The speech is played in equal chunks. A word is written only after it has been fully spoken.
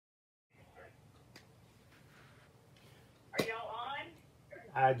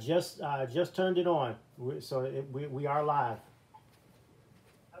I just turned it on, we are live.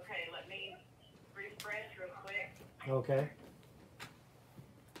 Okay, let me refresh real quick. Okay.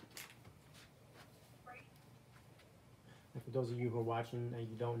 And for those of you who are watching and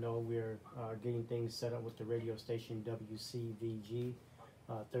you don't know, we're getting things set up with the radio station WCVG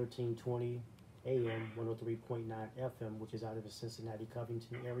 1320 AM 103.9 FM, which is out of the Cincinnati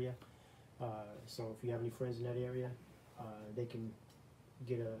Covington area. So if you have any friends in that area, they can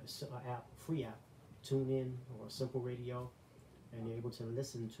get a free app, tune in or simple radio, and you're able to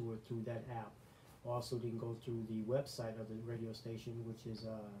listen to it through that app. Also, you can go through the website of the radio station, which is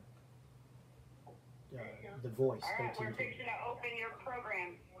The Voice. All right, we're fixing to open your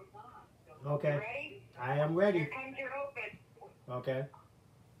program. Okay. You ready? I am ready. Here comes your open. Okay.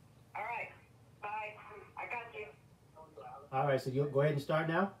 All right. Bye. I got you. All right, so you'll go ahead and start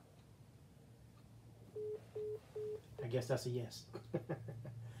now? I guess that's a yes.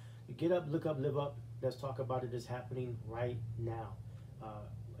 You get up, look up, live up. Let's talk about it. It's happening right now.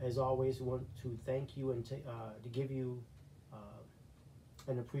 As always, we want to thank you and to give you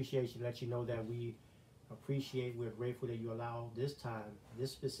an appreciation, let you know that we appreciate, we're grateful that you allow this time,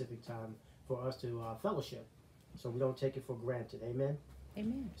 this specific time, for us to fellowship. So we don't take it for granted. Amen?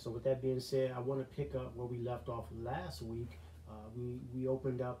 Amen. So with that being said, I want to pick up where we left off last week. We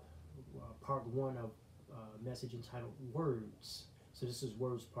opened up part one of a message entitled Words. So this is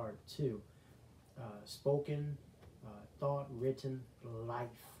Words part 2. Spoken, thought, written, life.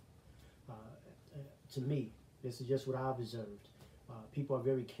 To me, this is just what I've observed. People are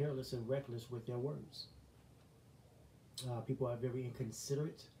very careless and reckless with their words. People are very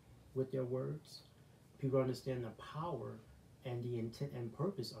inconsiderate with their words. People understand the power and the intent and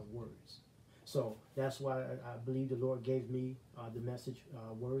purpose of words. So that's why I believe the Lord gave me the message,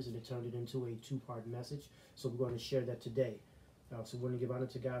 words, and it turned it into a 2-part message. So we're going to share that today. So we're going to give honor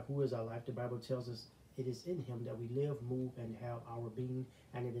to God, who is our life. The Bible tells us it is in Him that we live, move, and have our being,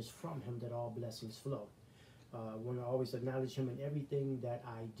 and it is from Him that all blessings flow. I want to always acknowledge Him in everything that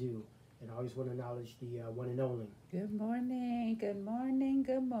I do, and I always want to acknowledge the one and only. Good morning, good morning,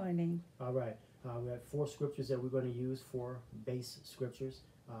 good morning. All right. We have 4 scriptures that we're going to use, 4 base scriptures.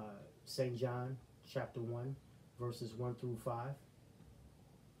 St. John, chapter 1, verses 1 through 5.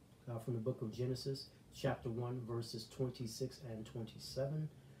 From the book of Genesis, chapter 1, verses 26 and 27.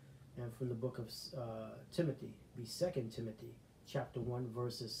 And from the book of Timothy, be 2 Timothy, chapter 1,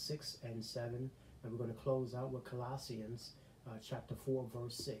 verses 6 and 7. And we're going to close out with Colossians, chapter 4,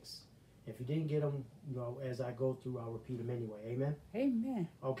 verse 6. If you didn't get them, as I go through, I'll repeat them anyway. Amen? Amen.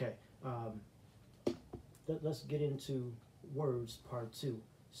 Okay. Let's get into words, part 2.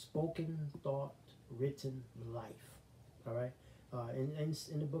 Spoken, thought, written, life. All right?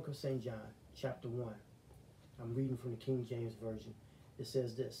 In the book of St. John, chapter 1, I'm reading from the King James Version. It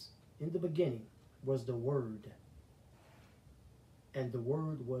says this: in the beginning was the Word, and the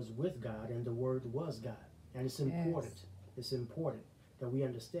Word was with God, and the Word was God. And it's important. Yes. It's important that we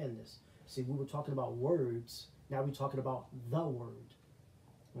understand this. See, we were talking about words. Now we're talking about the Word.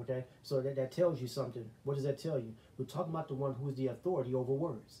 Okay? So that tells you something. What does that tell you? We're talking about the one who is the authority over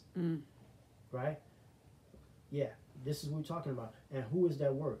words. Right? Yeah. This is what we're talking about. And who is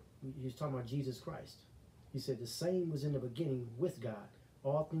that Word? He's talking about Jesus Christ. He said the same was in the beginning with God.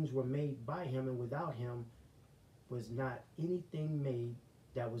 All things were made by Him, and without Him was not anything made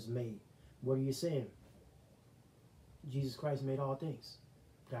that was made. What are you saying? Jesus Christ made all things.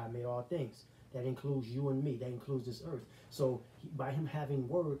 God made all things. That includes you and me. That includes this earth. So by Him having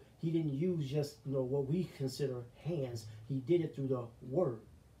Word, He didn't use just what we consider hands. He did it through the Word.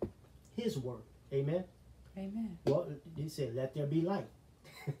 His Word. Amen? Amen. Well, He said, let there be light.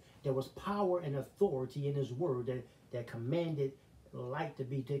 There was power and authority in His Word that commanded light to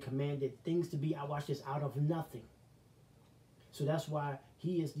be, that commanded things to be, I watch this, out of nothing. So that's why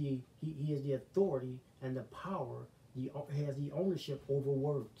He is the authority and the power. He has the ownership over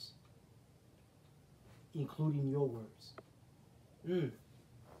words, including your words.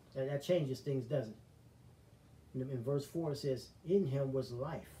 That changes things, doesn't it? In verse 4 it says, in Him was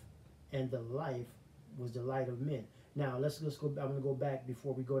life, and the life was the light of men. Now let's go. I'm going to go back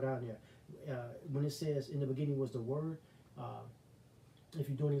before we go down there. When it says in the beginning was the Word, if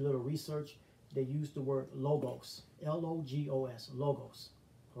you're doing a little research, they use the word logos, Logos, logos.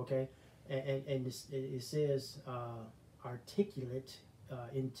 Okay, and it says articulate,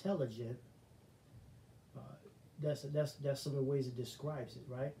 intelligent. That's some of the ways it describes it,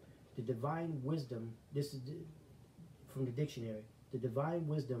 right? The divine wisdom. This is from the dictionary. The divine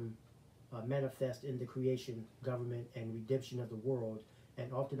wisdom manifest in the creation, government, and redemption of the world,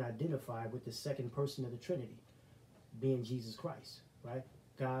 and often identified with the second person of the Trinity, being Jesus Christ, right?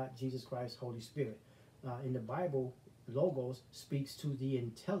 God, Jesus Christ, Holy Spirit. In the Bible, logos speaks to the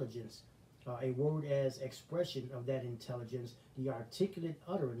intelligence, a word as expression of that intelligence, the articulate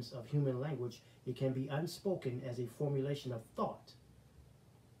utterance of human language. It can be unspoken as a formulation of thought.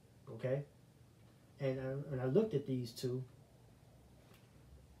 Okay? And I looked at these two.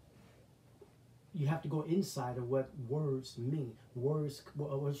 You have to go inside of what words mean. Words,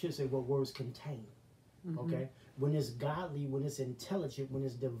 or I should say what words contain. Okay? When it's godly, when it's intelligent, when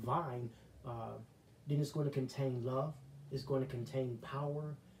it's divine, then it's going to contain love. It's going to contain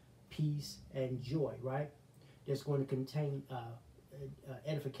power, peace, and joy, right? It's going to contain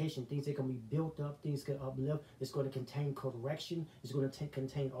edification, things that can be built up, things can uplift. It's going to contain correction. It's going to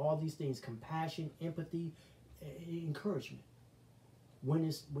contain all these things: compassion, empathy, encouragement. When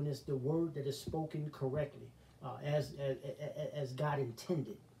it's the word that is spoken correctly, as God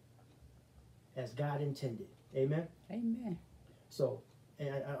intended, Amen. Amen. So,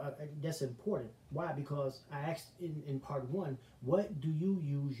 and that's important. Why? Because I asked in part 1, what do you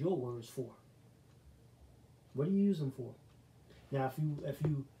use your words for? What do you use them for? Now, if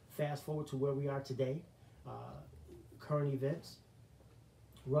you fast forward to where we are today, current events,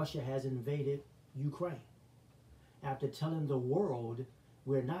 Russia has invaded Ukraine. After telling the world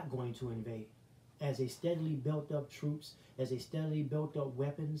we're not going to invade, as they steadily built up troops, as they steadily built up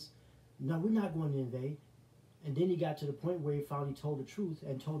weapons, no, we're not going to invade. And then he got to the point where he finally told the truth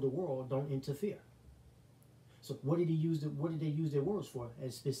and told the world, don't interfere. So what did they use their words for?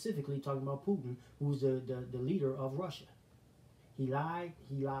 And specifically talking about Putin, who's the leader of Russia. He lied,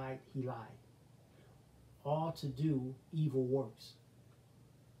 he lied, he lied. All to do evil works.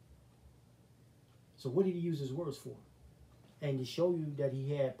 So what did he use his words for? And to show you that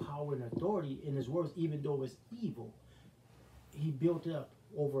he had power and authority in his words, even though it was evil, he built up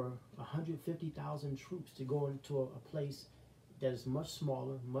over 150,000 troops to go into a place that is much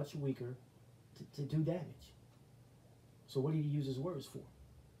smaller, much weaker, to do damage. So what did he use his words for?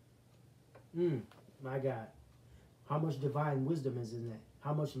 My God. How much divine wisdom is in that?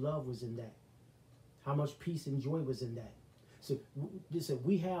 How much love was in that? How much peace and joy was in that? So listen,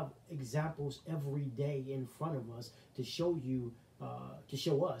 we have examples every day in front of us to show you, to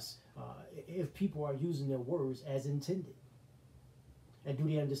show us if people are using their words as intended. And do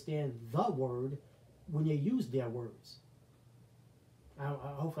they understand the word when they use their words? I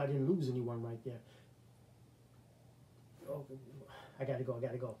hope I didn't lose anyone right there. Oh, I gotta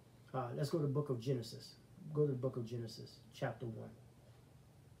go. Let's go to the book of Genesis. Go to the book of Genesis, chapter 1.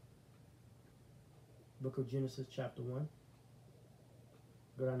 Book of Genesis, chapter 1.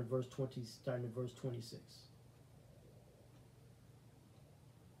 Go down to verse 20, starting at verse 26.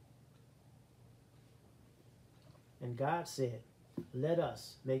 And God said, let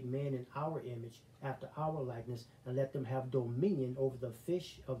us make man in our image, after our likeness, and let them have dominion over the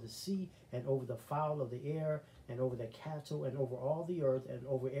fish of the sea, and over the fowl of the air, and over the cattle, and over all the earth, and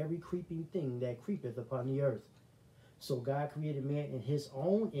over every creeping thing that creepeth upon the earth. So God created man in his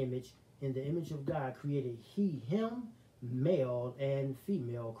own image. In the image of God created he him, male and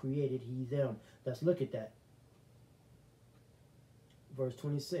female created he them. Let's look at that. Verse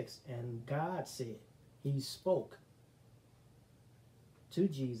 26, and God said, he spoke to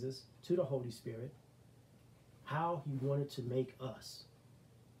Jesus, to the Holy Spirit, how he wanted to make us.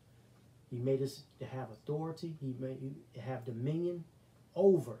 He made us to have authority. He made you to have dominion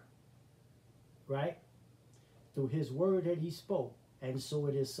over, right? Through his word that he spoke, and so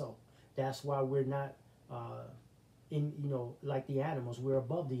it is so. That's why we're not like the animals. We're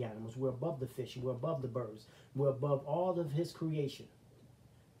above the animals. We're above the fish. We're above the birds. We're above all of his creation.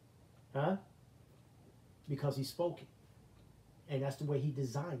 Huh? Because he spoke it. And that's the way he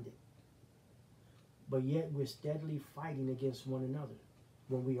designed it. But yet we're steadily fighting against one another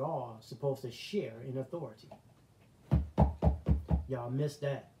when we are supposed to share in authority. Y'all missed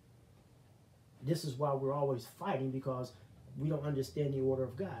that. This is why we're always fighting, because we don't understand the order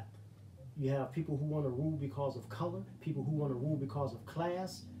of God. You have people who want to rule because of color, people who want to rule because of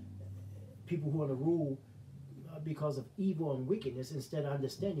class, people who want to rule because of evil and wickedness, instead of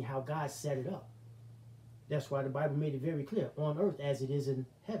understanding how God set it up. That's why the Bible made it very clear, on earth as it is in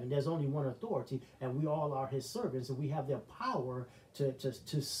heaven. There's only one authority, and we all are his servants, and we have the power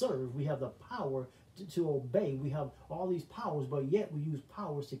to serve. We have the power to obey. We have all these powers, but yet we use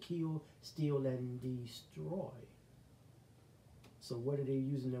powers to kill, steal, and destroy. So what are they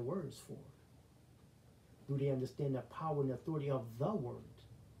using their words for? Do they understand the power and authority of the word?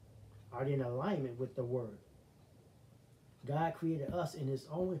 Are they in alignment with the word? God created us in his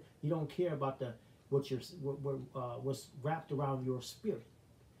own. He don't care about what's wrapped around your spirit,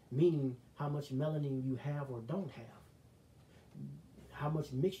 meaning how much melanin you have or don't have, how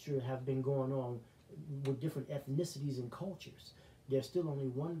much mixture have been going on with different ethnicities and cultures. There's still only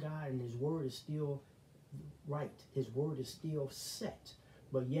one God, and his word is still right. His word is still set.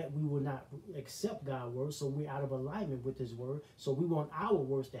 But yet we will not accept God's word, so we're out of alignment with his word. So we want our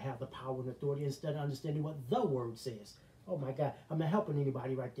words to have the power and authority instead of understanding what the word says. Oh my God, I'm not helping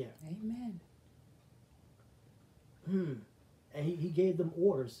anybody right there. Amen. And he gave them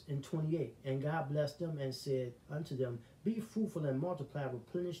orders in 28. And God blessed them and said unto them, be fruitful and multiply,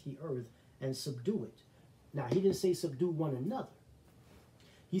 replenish the earth and subdue it. Now, he didn't say subdue one another.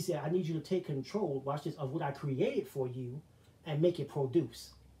 He said, I need you to take control, watch this, of what I created for you and make it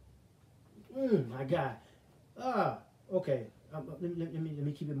produce. My God. Okay. Let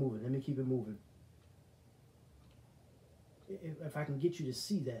me keep it moving. Let me keep it moving. If I can get you to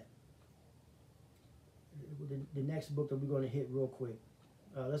see that. The next book that we're going to hit real quick.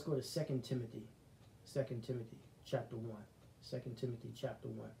 Let's go to 2 Timothy. 2 Timothy chapter 1. 2 Timothy chapter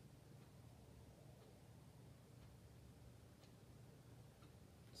 1.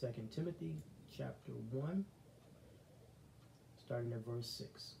 2 Timothy chapter 1, starting at verse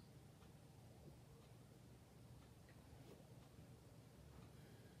 6.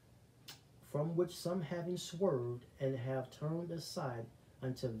 From which some having swerved and have turned aside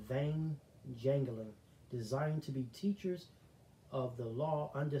unto vain jangling, desiring to be teachers of the law,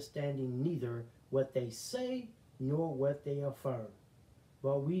 understanding neither what they say nor what they affirm.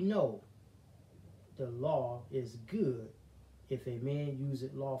 But we know the law is good if a man use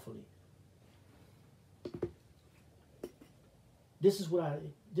it lawfully. This is what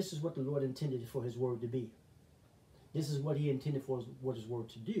the Lord intended for his word to be. This is what he intended for his word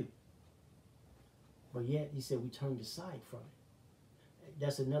to do. But yet he said we turned aside from it.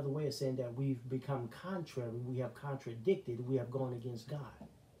 That's another way of saying that we've become contrary, we have contradicted, we have gone against God.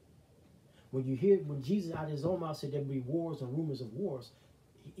 When Jesus out of his own mouth said there will be wars and rumors of wars,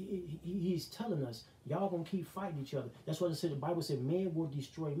 he's telling us, y'all gonna keep fighting each other. That's what it said. The Bible said, man will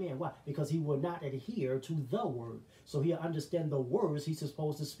destroy man. Why? Because he will not adhere to the word. So he'll understand the words he's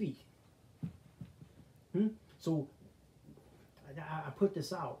supposed to speak. So I put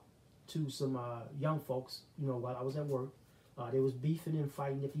this out to some young folks, while I was at work. They was beefing and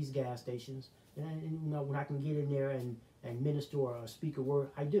fighting at these gas stations. And when I can get in there and minister or speak a word,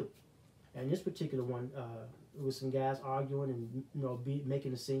 I do. And this particular one, it was some guys arguing and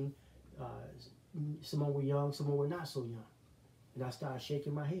making a scene. Some were young, some were not so young. And I started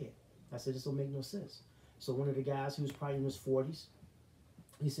shaking my head. I said, this don't make no sense. So one of the guys, who was probably in his 40s,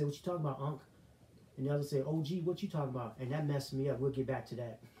 he said, what you talking about, Unc? And the other said, OG, what you talking about? And that messed me up. We'll get back to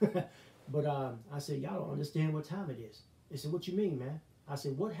that. But I said, y'all don't understand what time it is. They said, what you mean, man? I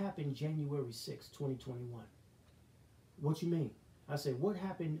said, what happened January 6, 2021? What you mean? I said, what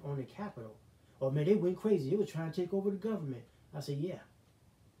happened on the Capitol? Oh, man, they went crazy. They were trying to take over the government. I said, yeah.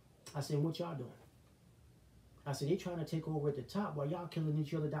 I said, what y'all doing? I said, they trying to take over at the top while y'all killing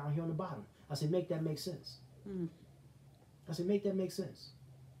each other down here on the bottom. I said, make that make sense. I said, make that make sense.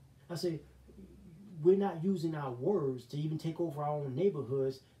 I said, we're not using our words to even take over our own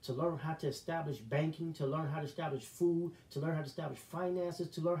neighborhoods, to learn how to establish banking, to learn how to establish food, to learn how to establish finances,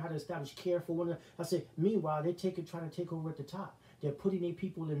 to learn how to establish care for one another. I said, meanwhile, they're trying to take over at the top. They're putting their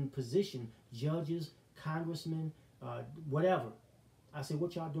people in position, judges, congressmen, whatever. I said,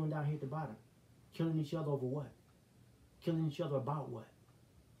 what y'all doing down here at the bottom? Killing each other over what? Killing each other about what?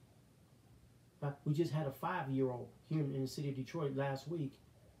 We just had a 5-year-old here in the city of Detroit last week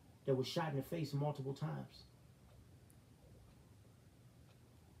that was shot in the face multiple times.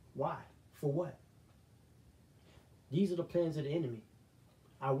 Why? For what? These are the plans of the enemy.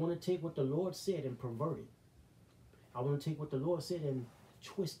 I want to take what the Lord said and pervert it. I want to take what the Lord said and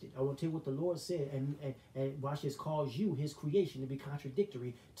twist it. I want to take what the Lord said and watch this, cause you, his creation, to be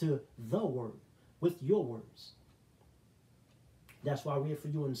contradictory to the word with your words. That's why I read for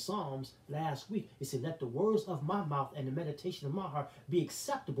you in Psalms last week. It said, let the words of my mouth and the meditation of my heart be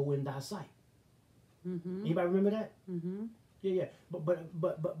acceptable in thy sight. Anybody remember that? Yeah.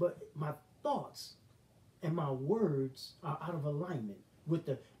 But my thoughts and my words are out of alignment with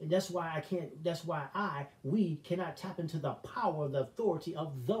and that's why we cannot tap into the power, the authority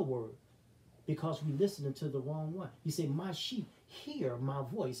of the word, because we listening to the wrong one. He said, my sheep hear my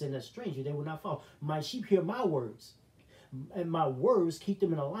voice, and a stranger they will not follow. My sheep hear my words, and my words keep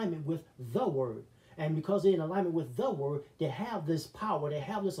them in alignment with the word. And because they're in alignment with the word, they have this power, they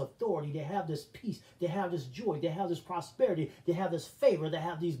have this authority, they have this peace, they have this joy, they have this prosperity, they have this favor, they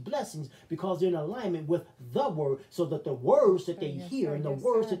have these blessings, because they're in alignment with the word, so that the words that they hear and the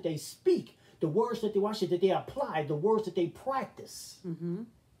words that they speak, the words that they watch, that they apply, the words that they practice,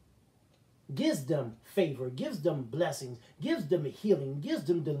 gives them favor, gives them blessings, gives them healing, gives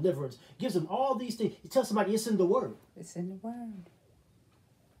them deliverance, gives them all these things. You tell somebody it's in the Word. It's in the Word.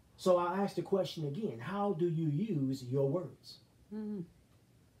 So I ask the question again, how do you use your words? Mm.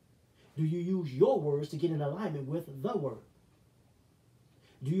 Do you use your words to get in alignment with the Word?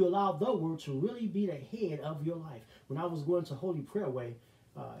 Do you allow the Word to really be the head of your life? When I was going to Holy Prayer Way,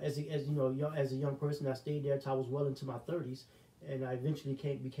 as a young person, I stayed there until I was well into my 30s, and I eventually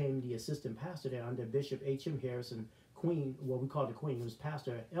became the assistant pastor there under Bishop H.M. Harris and Queen, well, we called it Queen. It was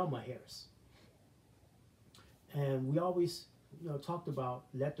Pastor Elma Harris. And we always, talked about,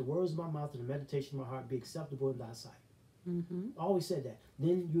 let the words of my mouth and the meditation of my heart be acceptable in thy sight. Mm-hmm. I always said that.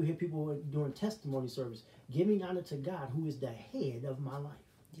 Then you hear people doing testimony service, giving honor to God, who is the head of my life.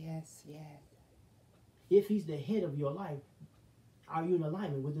 Yes, yes. If he's the head of your life, are you in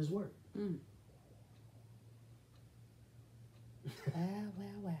alignment with his word? Mm.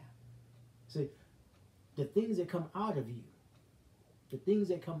 Wow. See, the things that come out of you,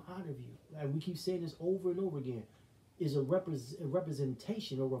 and we keep saying this over and over again, is a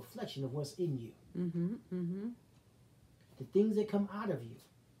representation or reflection of what's in you. Mm-hmm. Mm-hmm. The things that come out of you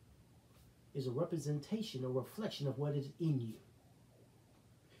is a representation or reflection of what is in you.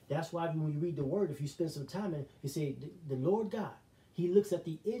 That's why when you read the word, if you spend some time in it, you say, the Lord God, he looks at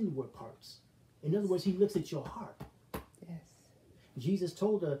the inward parts. In other words, he looks at your heart. Yes. Jesus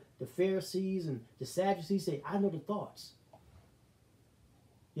told the Pharisees and the Sadducees, say, I know the thoughts.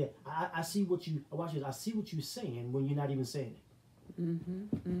 Yeah, I see what you, watch this, I see what you're saying when you're not even saying it.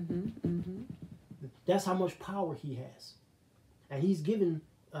 Mm-hmm. Mm-hmm. Mm-hmm. That's how much power he has. And he's given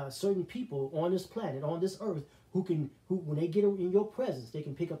certain people on this planet, on this earth, who when they get in your presence, they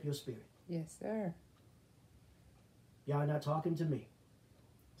can pick up your spirit. Yes, sir. Y'all not talking to me.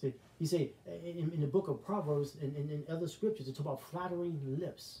 See, he say in the book of Proverbs and in other scriptures, it talk about flattering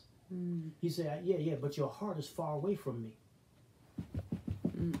lips. Mm. He said, yeah, but your heart is far away from me.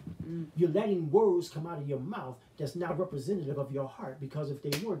 Mm. You're letting words come out of your mouth that's not representative of your heart, because if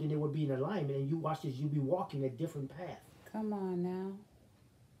they were, then they would be in alignment, and you watch this, you'd be walking a different path. Come on now.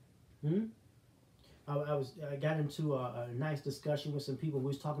 I got into a nice discussion with some people. We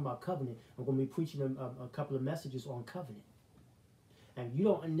was talking about covenant. I'm going to be preaching a couple of messages on covenant. And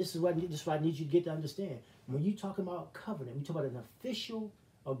this is what I need you to get to understand. When you talk about covenant, we talk about an official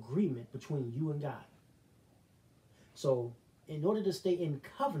agreement between you and God. So in order to stay in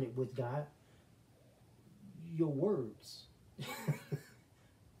covenant with God, your words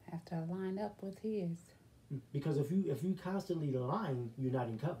have to line up with his. Because if you constantly lying, you're not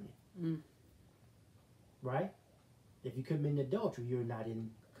in covenant. Mm. Right? If you commit adultery, you're not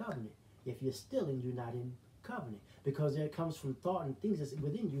in covenant. If you're stealing, you're not in covenant. Because there comes from thought and things that's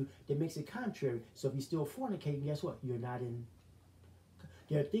within you that makes it contrary. So if you still fornicating, guess what? You're not in.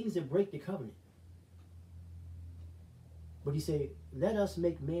 There are things that break the covenant. But he said, let us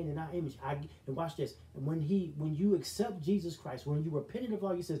make man in our image. And watch this. And when you accept Jesus Christ, when you repented of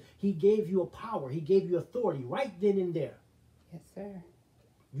all, he says, he gave you a power. He gave you authority right then and there. Yes, sir.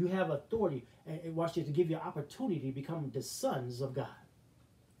 You have authority, and watch this, to give you an opportunity to become the sons of God.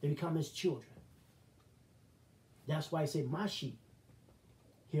 To become his children. That's why I say, my sheep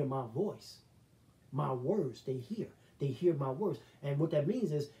hear my voice. My words, they hear. They hear my words. And what that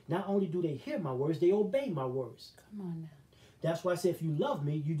means is, not only do they hear my words, they obey my words. Come on now. That's why I say, if you love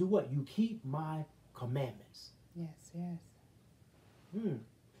me, you do what? You keep my commandments. Yes.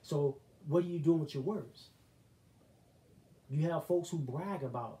 So what are you doing with your words? You have folks who brag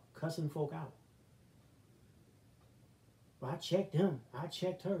about cussing folk out. Well, I checked him. I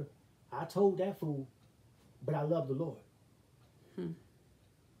checked her. I told that fool, but I love the Lord.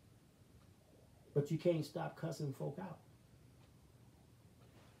 But you can't stop cussing folk out.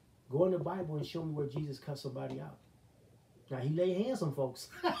 Go in the Bible and show me where Jesus cussed somebody out. Now, he laid hands on folks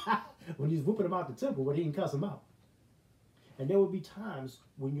when he was whooping them out the temple, but he didn't cuss them out. And there will be times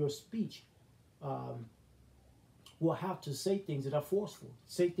when your speech will have to say things that are forceful,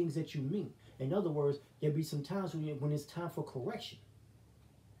 say things that you mean. In other words, there'll be some times when it's time for correction.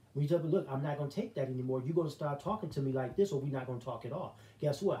 When you tell me, look, I'm not going to take that anymore. You're going to start talking to me like this, or we're not going to talk at all.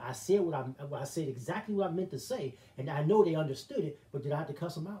 Guess what? I said I said exactly what I meant to say, and I know they understood it, but did I have to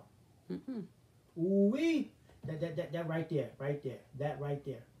cuss them out? Ooh-wee. That right there. That right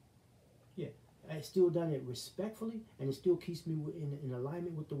there. Yeah. I still done it respectfully, and it still keeps me in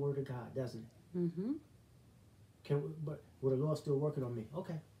alignment with the Word of God, doesn't it? Mm-hmm. But the Lord's still working on me.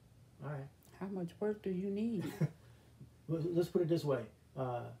 Okay. All right. How much work do you need? Let's put it this way.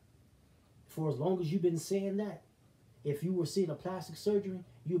 For as long as you've been saying that, if you were seeing a plastic surgery,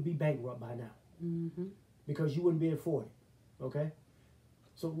 you'd be bankrupt by now. Mm-hmm. Because you wouldn't be afforded. Okay?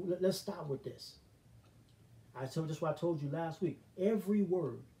 So let's stop with this. That's what I told you last week. Every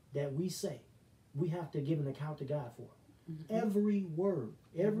word that we say, we have to give an account to God for. Mm-hmm. Every word,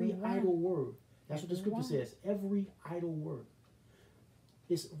 every idle word. That's what the scripture says. Every idle word.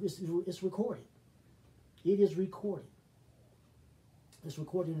 It's recorded. It is recorded. It's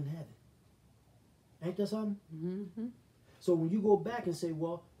recorded in heaven. Ain't that something? Mm-hmm. So when you go back and say,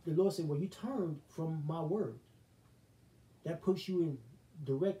 well, the Lord said, well, you turned from my word. That puts you in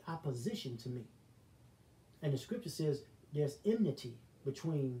direct opposition to me. And the scripture says there's enmity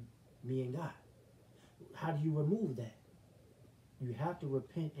between me and God. How do you remove that? You have to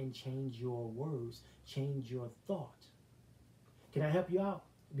repent and change your words, change your thought. Can I help you out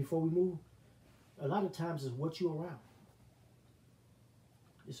before we move? A lot of times it's what you're around.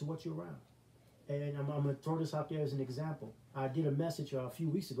 It's what you're around. And I'm going to throw this out there as an example. I did a message a few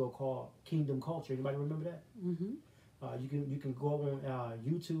weeks ago called Kingdom Culture. Anybody remember that? Mm-hmm. You can go on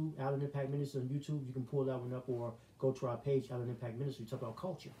YouTube, Allen Impact Ministry on YouTube. You can pull that one up, or go to our page, Allen Impact Ministry. Talk about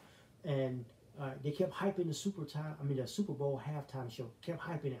culture, and they kept hyping the Super Bowl halftime show. Kept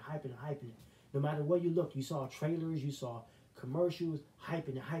hyping it. No matter where you looked, you saw trailers, you saw commercials,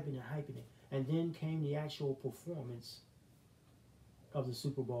 hyping it. And then came the actual performance of the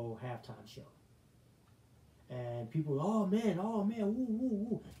Super Bowl halftime show. And people, oh man,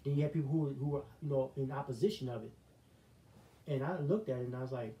 woo. Then you had people who were in opposition of it. And I looked at it and I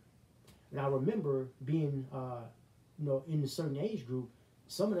was like, and I remember being, in a certain age group,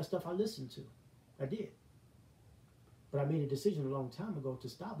 some of that stuff I listened to. I did. But I made a decision a long time ago to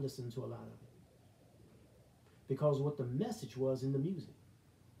stop listening to a lot of it. Because what the message was in the music.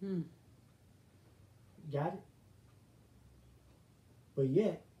 Got it? But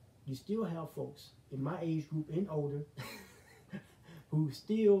yet, you still have folks in my age group and older who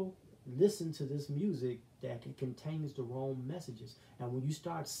still listen to this music that contains the wrong messages. And when you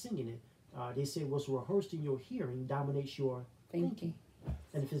start singing it, they say what's rehearsed in your hearing dominates your thinking.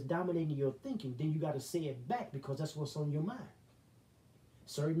 And if it's dominating your thinking, then you got to say it back, because that's what's on your mind.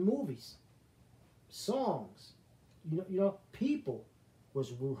 Certain movies, songs, people,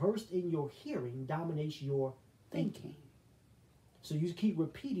 what's rehearsed in your hearing dominates your thinking. So you keep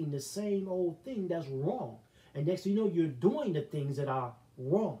repeating the same old thing that's wrong. And next thing you know, you're doing the things that are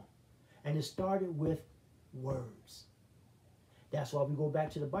wrong. And it started with words. That's why we go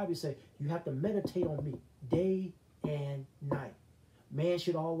back to the Bible and say, you have to meditate on me day and night. Man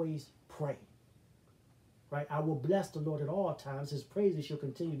should always pray. Right? I will bless the Lord at all times. His praises shall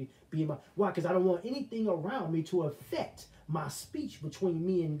continue to be in my... Why? Because I don't want anything around me to affect my speech between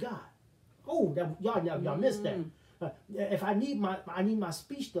me and God. Oh, y'all missed that. If I need my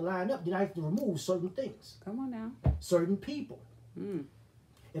speech to line up, then I have to remove certain things. Come on now. Certain people.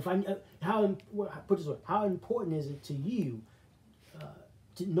 If how important is it to you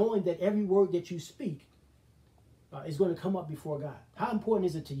to knowing that every word that you speak is going to come up before God? How important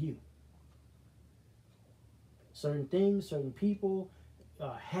is it to you? Certain things, certain people,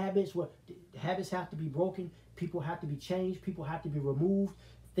 habits. Habits have to be broken. People have to be changed. People have to be removed.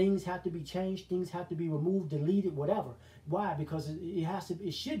 Things have to be changed. Things have to be removed, deleted, whatever. Why? Because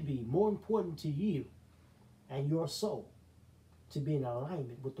it should be more important to you and your soul to be in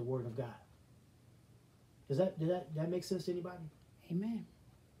alignment with the Word of God. Does that make sense to anybody? Amen.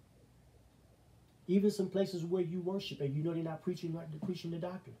 Even some places where you worship and they're not preaching the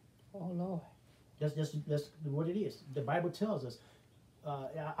doctrine. Oh Lord. That's what it is. The Bible tells us.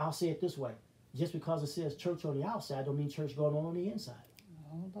 I'll say it this way: just because it says church on the outside, don't mean church going on the inside.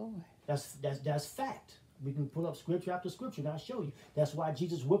 Oh Lord. That's fact. We can pull up scripture after scripture and I'll show you. That's why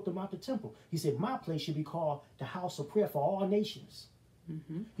Jesus whipped them out the temple. He said, my place should be called the house of prayer for all nations.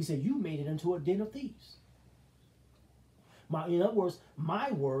 He said, you made it into a den of thieves. In other words,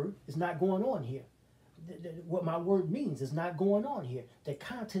 my word is not going on here. What my word means is not going on here. The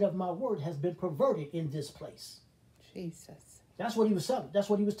content of my word has been perverted in this place. Jesus. That's what he was telling. That's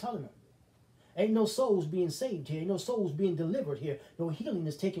what he was telling them. Ain't no souls being saved here. Ain't no souls being delivered here. No healing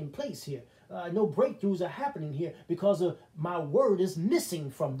is taking place here. No breakthroughs are happening here because of my word is missing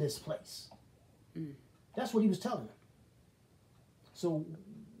from this place. That's what he was telling them. So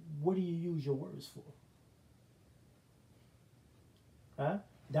what do you use your words for?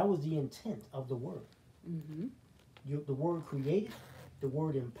 That was the intent of the word. The word created, the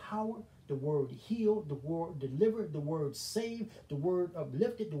word empowered, the word healed, the word delivered, the word saved, the word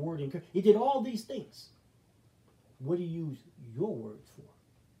uplifted, the word encouraged. It did all these things. What do you use your word for?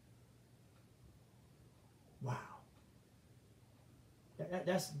 Wow.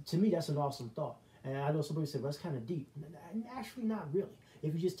 To me, that's an awesome thought. And I know somebody said, well, that's kind of deep. Actually, not really.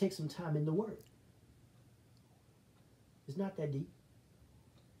 If you just take some time in the word. It's not that deep.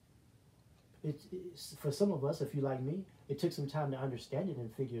 It's for some of us, if you like me, it took some time to understand it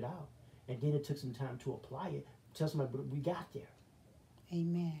and figure it out. And then it took some time to apply it. Tell somebody, but we got there.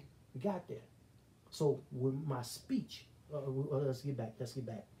 Amen. We got there. So with my speech, let's get back.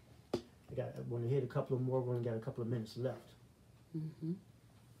 I want to hit a couple of more. We're going to got a couple of minutes left. Mm-hmm.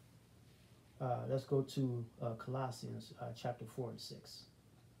 Let's go to Colossians chapter 4 and 6.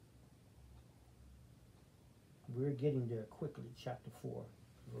 We're getting there quickly. Chapter 4,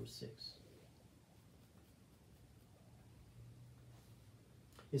 verse 6.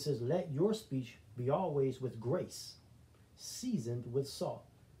 It says, let your speech be always with grace, seasoned with salt,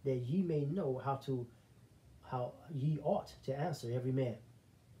 that ye may know how ye ought to answer every man.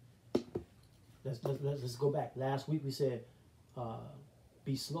 Let's go back. Last week we said,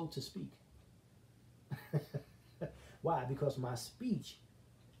 be slow to speak. Why? Because my speech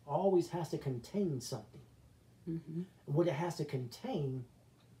always has to contain something. Mm-hmm. What it has to contain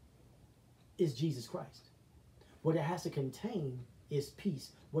is Jesus Christ. What it has to contain is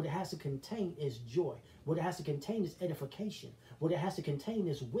peace. What it has to contain is joy. What it has to contain is edification. What it has to contain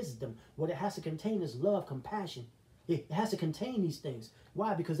is wisdom. What it has to contain is love, compassion. It has to contain these things.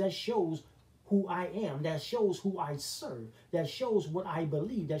 Why? Because that shows who I am. That shows who I serve. That shows what I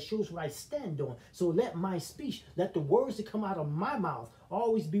believe. That shows what I stand on. So let my speech, let the words that come out of my mouth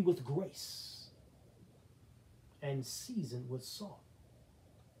always be with grace and seasoned with salt.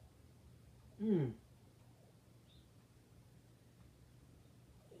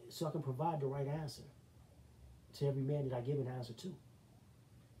 So I can provide the right answer to every man that I give an answer to.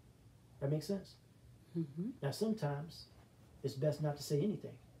 That makes sense? Mm-hmm. Now, sometimes it's best not to say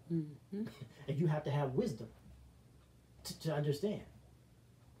anything. Mm-hmm. And you have to have wisdom to understand.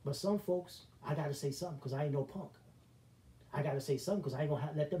 But some folks, I got to say something because I ain't no punk. I got to say something because I ain't going to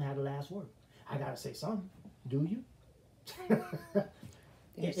let them have the last word. I got to say something. Do you?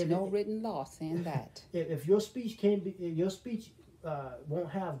 There's no written law saying that. If your speech can't be, if your speech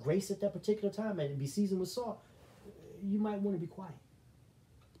won't have grace at that particular time and be seasoned with salt, you might want to be quiet.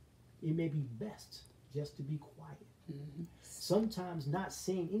 It may be best just to be quiet. Mm-hmm. Sometimes not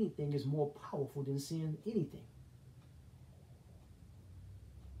saying anything is more powerful than saying anything.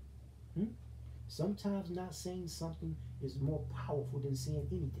 Sometimes not saying something is more powerful than saying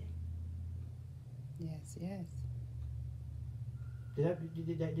anything. Yes, yes.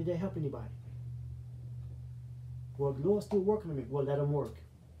 Did that help anybody? Well, the Lord's still working on me. Well, let him work.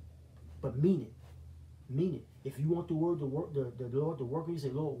 But mean it. Mean it. If you want the Lord to work on you, say,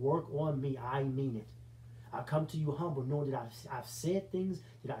 Lord, work on me. I mean it. I come to you humble, knowing that I've said things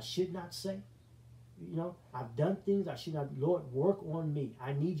that I should not say. You know, I've done things I should not. Lord, work on me.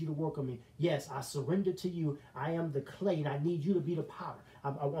 I need you to work on me. Yes, I surrender to you. I am the clay, and I need you to be the potter.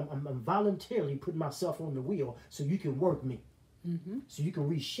 I'm voluntarily putting myself on the wheel so you can work me. Mm-hmm. So you can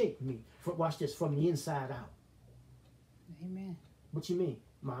reshape me. Watch this, from the inside out. Amen. What you mean?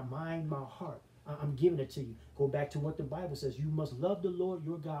 My mind, my heart. I'm giving it to you. Go back to what the Bible says. You must love the Lord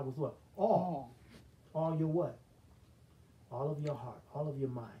your God with what? All your what? All of your heart, all of your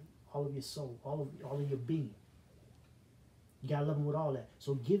mind, all of your soul, all of your being. You gotta love him with all that.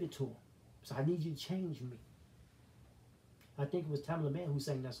 So give it to him. So I need you to change me. I think it was Tamala Man who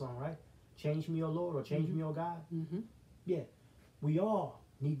sang that song, right? Change me, O Lord, or change me, O God. Mm-hmm. Yeah. We all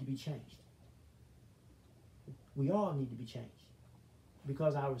need to be changed. We all need to be changed.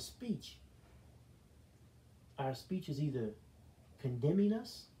 Because our speech is either condemning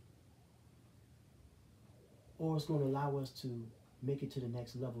us or it's going to allow us to make it to the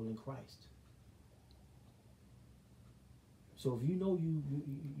next level in Christ. So if you know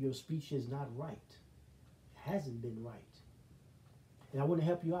your speech is not right, hasn't been right, and I want to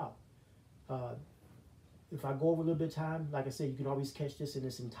help you out. If I go over a little bit of time, like I said, you can always catch this in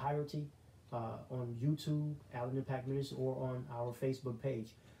its entirety on YouTube, Allen Impact Ministry, or on our Facebook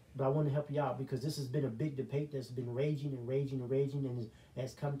page. But I want to help you out because this has been a big debate that's been raging and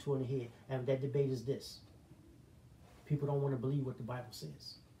has come to an head. And that debate is this. People don't want to believe what the Bible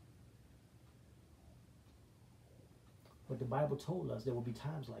says. But the Bible told us there will be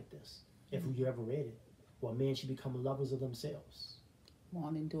times like this. If you ever read it, where men should become lovers of themselves.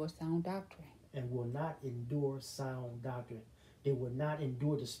 Won't endure sound doctrine. And will not endure sound doctrine. They will not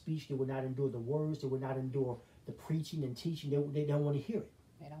endure the speech. They will not endure the words. They will not endure the preaching and teaching. They don't want to hear it.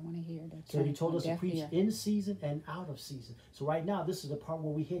 They don't want to hear that. So he told us to preach in season and out of season. So right now, this is the part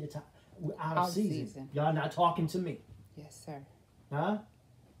where we hit it. We're out of season. Y'all not talking to me. Yes, sir. Huh?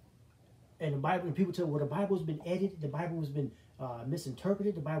 And the Bible, and people tell, well, the Bible's been edited. The Bible has been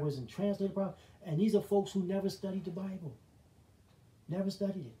misinterpreted. The Bible isn't translated properly. And these are folks who never studied the Bible. Never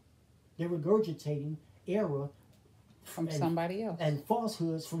studied it. They're regurgitating error From somebody else. And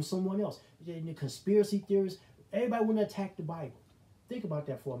falsehoods from someone else. And the conspiracy theories, everybody want to attack the Bible. Think about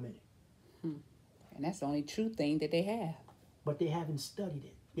that for a minute. And that's the only true thing that they have. But they haven't studied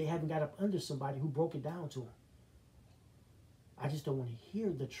it. They haven't got up under somebody who broke it down to them. I just don't want to hear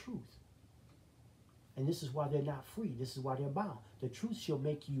the truth. And this is why they're not free. This is why they're bound. The truth shall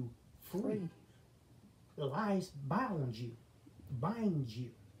make you free. The lies bind you.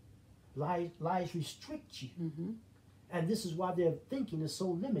 Lies restrict you. And this is why their thinking is so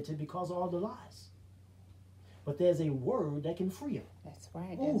limited, because of all the lies. But there's a word that can free them. That's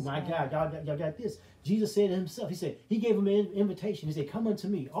right. Oh my God, y'all got this. Jesus said to himself, he said, he gave them an invitation. He said, come unto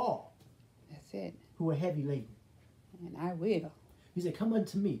me, all. That's it. Who are heavy laden. And I will. He said, come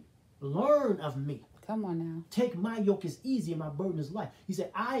unto me. Learn of me. Come on now. Take my yoke is easy and my burden is light. He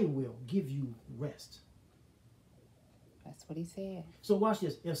said, I will give you rest. That's what he said. So watch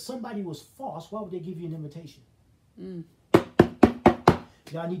this. If somebody was false, why would they give you an invitation?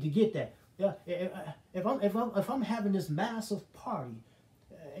 Y'all need to get that. If I'm having this massive party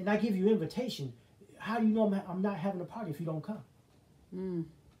and I give you an invitation, how do you know I'm not having a party if you don't come?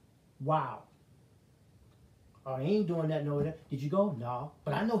 Wow. Oh, he ain't doing that, no. Did you go? No.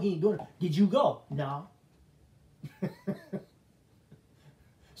 But I know he ain't doing it. Did you go? No.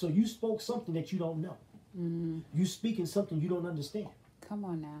 So you spoke something that you don't know. You speaking something you don't understand. Come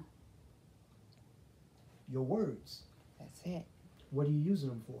on now. Your words. That's it. What are you using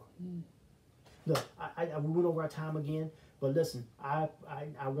them for? Look, we went over our time again, but listen, I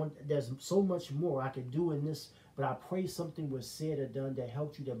want. There's so much more I could do in this, but I pray something was said or done that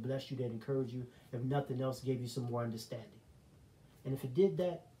helped you, that blessed you, that encouraged you. If nothing else, gave you some more understanding. And if it did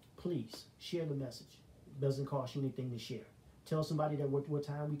that, please share the message. It doesn't cost you anything to share. Tell somebody that what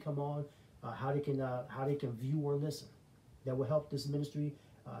time we come on, how they can view or listen. That will help this ministry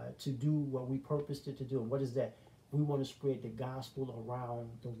to do what we purposed it to do. And what is that? We want to spread the gospel around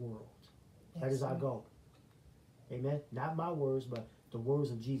the world. Yes, that is our goal. Amen. Not my words, but the words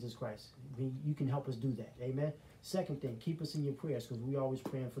of Jesus Christ. You can help us do that. Amen. Second thing, keep us in your prayers, because we always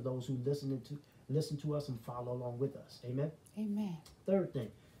praying for those who listen to us and follow along with us. Amen. Amen. Third thing,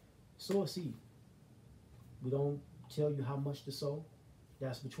 sow a seed. We don't tell you how much to sow.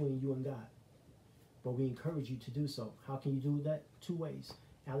 That's between you and God. But we encourage you to do so. How can you do that? 2 ways.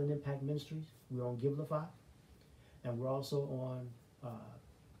 Allen Impact Ministries. We're on Givelify. And we're also on,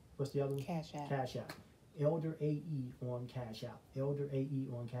 what's the other one? Cash App. Cash App. Elder AE on Cash App. Elder AE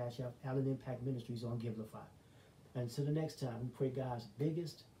on Cash App. Allen Impact Ministries on Givelify. And until the next time, we pray God's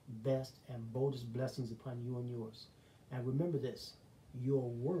biggest, best, and boldest blessings upon you and yours. And remember this, your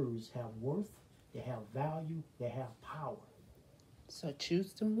words have worth, they have value, they have power. So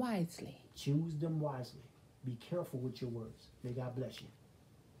choose them wisely. Choose them wisely. Be careful with your words. May God bless you.